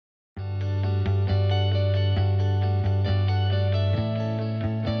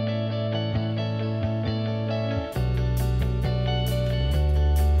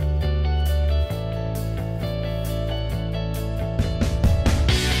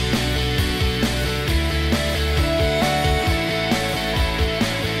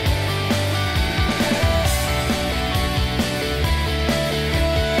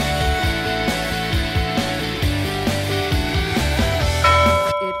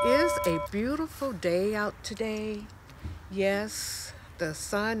beautiful day out today. Yes, the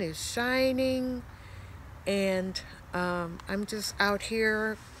sun is shining, and I'm just out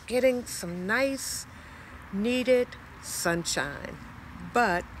here getting some nice, needed sunshine.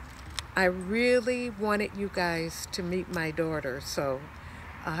 But I really wanted you guys to meet my daughter. So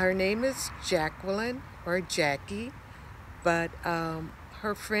her name is Jacqueline or Jackie, but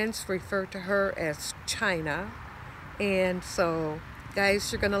her friends refer to her as CHYNA. And so,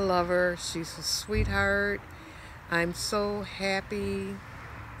 guys, you're going to love her. She's a sweetheart. I'm so happy.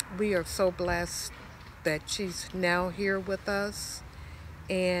 We are so blessed that she's now here with us.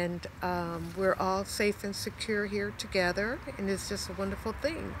 And we're all safe and secure here together. And it's just a wonderful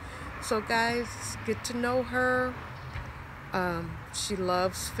thing. So, guys, get to know her. She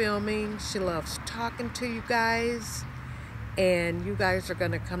loves filming. She loves talking to you guys. And you guys are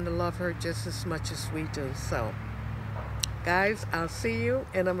going to come to love her just as much as we do. So, guys, I'll see you,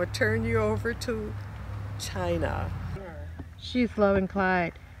 and I'm going to turn you over to CHYNA. She's loving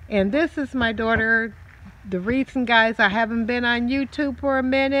Clyde. And this is my daughter. The reason, guys, I haven't been on YouTube for a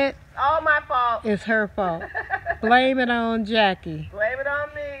minute. All my fault. It's her fault. Blame it on Jackie. Blame it on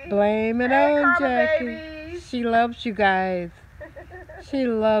me. Blame it hey, on Karma Jackie. Babies. She loves you guys. She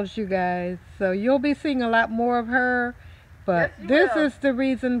loves you guys. So you'll be seeing a lot more of her. But yes, this will. is the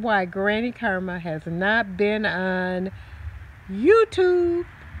reason why GrannyKarma has not been on YouTube.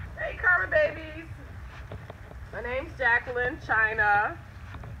 Hey, Karma Babies. My name's Jacqueline CHYNA.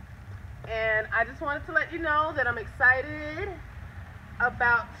 And I just wanted to let you know that I'm excited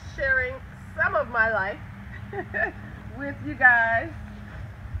about sharing some of my life with you guys.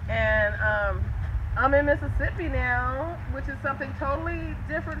 And I'm in Mississippi now, which is something totally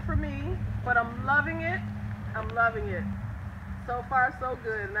different for me, but I'm loving it. I'm loving it. So far, so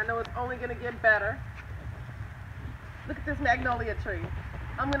good, and I know it's only going to get better. Look at this magnolia tree.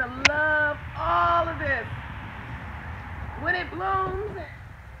 I'm going to love all of this. When it blooms,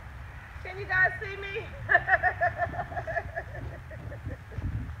 can you guys see me?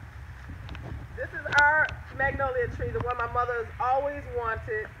 This is our magnolia tree, the one my mother has always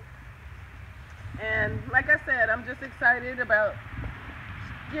wanted. And like I said, I'm just excited about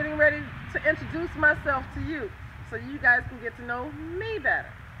getting ready to introduce myself to you so you guys can get to know me better.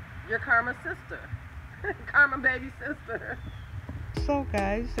 Your Karma sister. Karma baby sister. So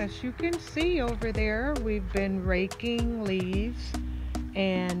guys, as you can see over there, we've been raking leaves,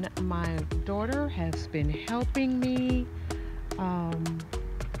 and my daughter has been helping me.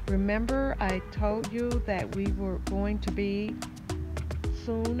 Remember I told you that we were going to be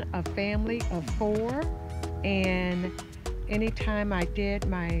soon a family of 4, and anytime I did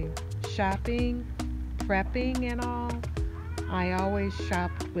my shopping, prepping and all, I always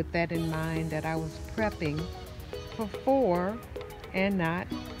shopped with that in mind, that I was prepping for 4 and not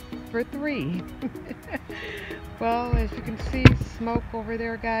for 3. Well, as you can see, smoke over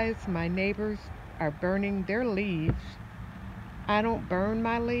there, guys. My neighbors are burning their leaves. I don't burn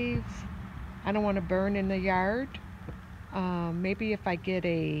my leaves. I don't want to burn in the yard. Maybe if I get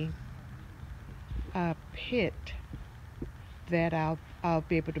a pit, that I'll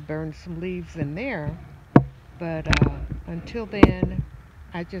be able to burn some leaves in there. But until then,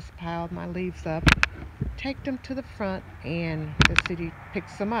 I just pile my leaves up, take them to the front, and the city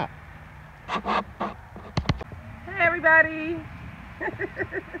picks them up. Hey everybody.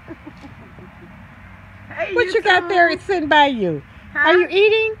 Hey, What you got there sitting by you? Huh? Are you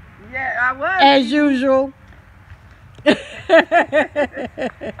eating? Yeah, I was. As usual.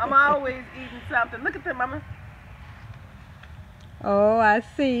 I'm always eating something. Look at them, mama. Oh, I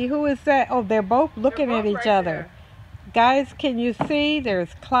see. Who is that? Oh, they're both looking They're at both each right other. there. Guys, can you see? There's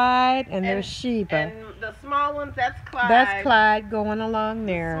Clyde and there's Sheba. And the small one, that's Clyde. That's Clyde going along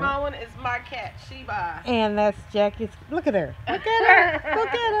there. The small one is my cat, Sheba. And that's Jackie's. Look at her. Look at her. Look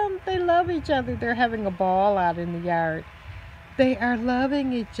at them. They love each other. They're having a ball out in the yard. They are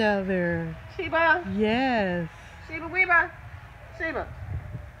loving each other. Sheba. Yes. Sheba Weeba. Sheba.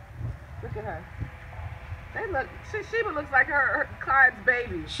 Look at her. They look. Sheba looks like her Clyde's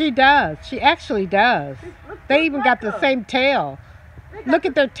baby. She does. She actually does. They even got the same tail. Look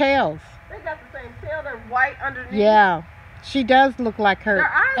at their tails. They got the same tail. They're white underneath. Yeah. She does look like her. Their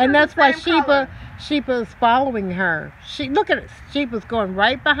eyes And are that's the why same color. Sheba's following her. Look at it. Sheba's going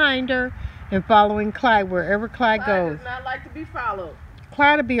right behind her and following Clyde wherever Clyde goes. Does not like to be followed.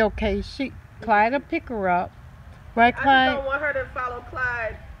 Clyde will be okay. Clyde will pick her up. Right, Clyde? I just don't want her to follow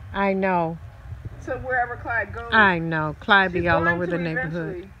Clyde I know. to wherever Clyde goes. I know. Clyde be She's all going over to the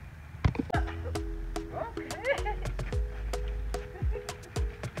neighborhood. eventually. Okay.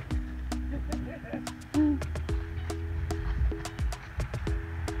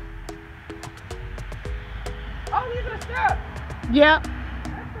 Yeah. Yep.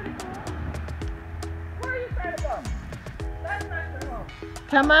 That's pretty cool. Where are you trying to go? That's not your home.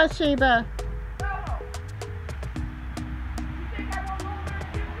 Come on, Sheba. Go home. You think I won't go over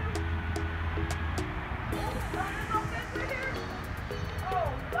and get you? Oh, there's no fence right here? Oh,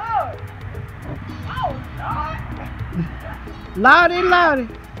 Lord. Oh, Lord. Lordy, Lordy.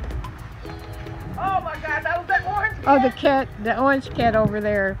 Oh, my God. That was that orange cat? Oh, the orange cat over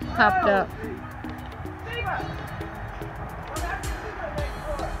there popped up. Sheba. What happened to Sheba next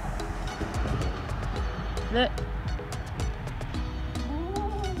door?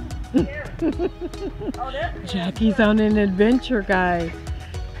 Oh, there's Jackie's on an adventure, guys.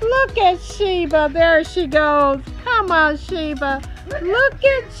 Look at Sheba. There she goes. Come on, Sheba. Look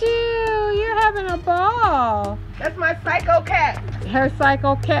at you. You're having a ball. That's my psycho cat. Her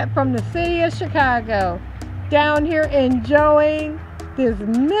psycho cat from the city of Chicago. Down here enjoying this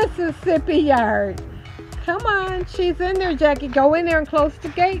Mississippi yard. Come on. She's in there, Jackie. Go in there and close the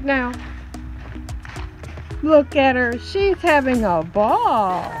gate now. Look at her. She's having a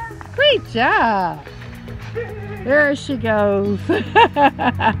ball. Great job. There she goes.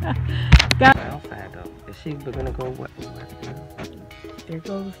 Outside though. Is she gonna go what? There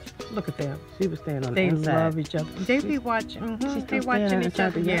goes. Look at them. She was staying on the They inside. love each other. They be watching. She's They still watching staying each inside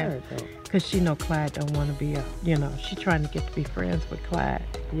other. the Yeah. yard though. Cause she know Clyde don't want to be a. You know, she trying to get to be friends with Clyde.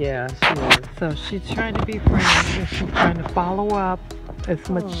 Yeah, she was. So she's trying to be friends and she's trying to follow up as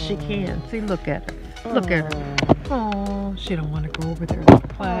much as she can. See, look at her. Look at her. Oh, she don't want to go over there with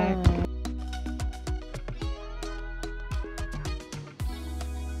Clyde.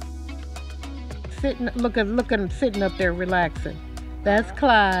 Sitting, look at him sitting up there relaxing. That's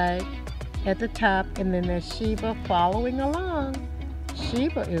Clyde at the top, and then there's Sheba following along.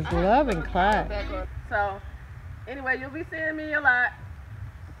 Sheba is loving Clyde. So, anyway, you'll be seeing me a lot,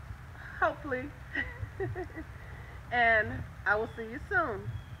 hopefully, and I will see you soon.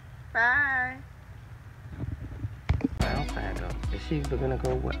 Bye. Outside though. Is she gonna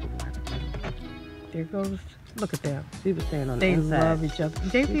go what? There goes. Look at them. She was staying on the They inside. love each other.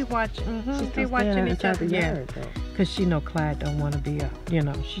 They be watching. She's They still watching staying each inside other. the Yeah. yard though. Cause she know Clyde don't want to be a. You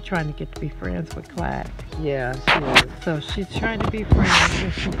know, she's trying to get to be friends with Clyde. Yeah, she was. So she's trying to be friends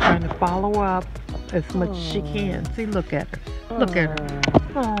and she's trying to follow up as much as she can. See, look at her. Look at her.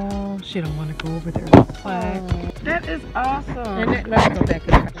 Oh, she don't want to go over there with Clyde. That is awesome. And then, let's go back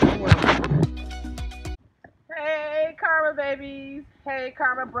in the world. Hey, Karma babies. Hey,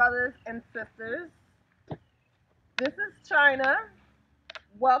 Karma brothers and sisters. This is CHYNA.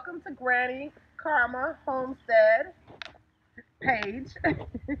 Welcome to GrannyKarma Homestead page.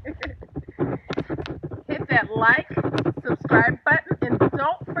 Hit that like, subscribe button, and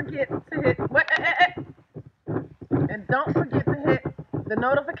don't forget to hit the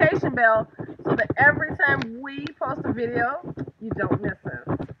notification bell so that every time we post a video, you don't miss us.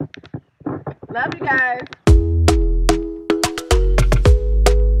 Love you guys.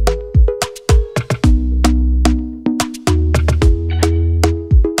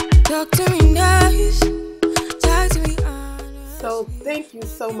 So thank you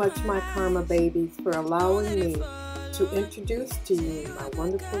so much, my Karma babies, for allowing me to introduce to you my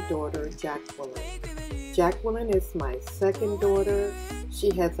wonderful daughter, Jacqueline. Jacqueline is my second daughter. She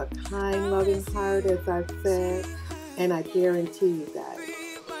has a kind, loving heart, as I've said, and I guarantee you guys,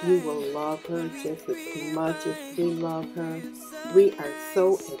 you will love her just as much as we love her. We are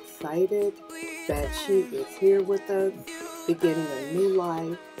so excited that she is here with us, beginning a new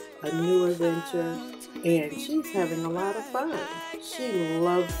life, a new adventure, and she's having a lot of fun. She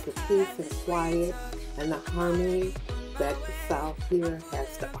loves the peace and quiet and the harmony that the South here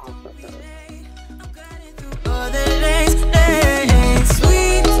has to offer her.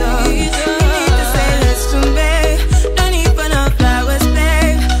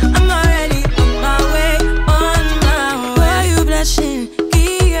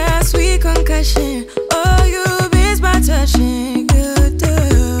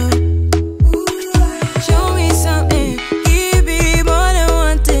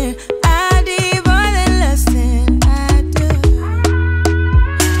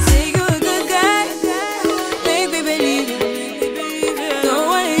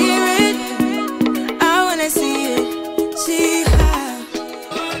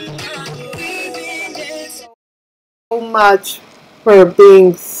 Much for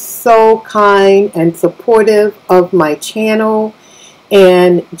being so kind and supportive of my channel,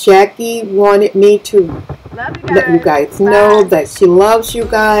 and Jackie wanted me to let you guys know that she loves you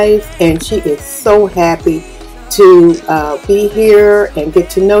guys, and she is so happy to be here and get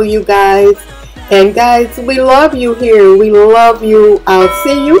to know you guys. And guys, we love you here. We love you. I'll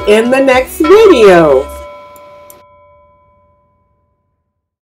see you in the next video.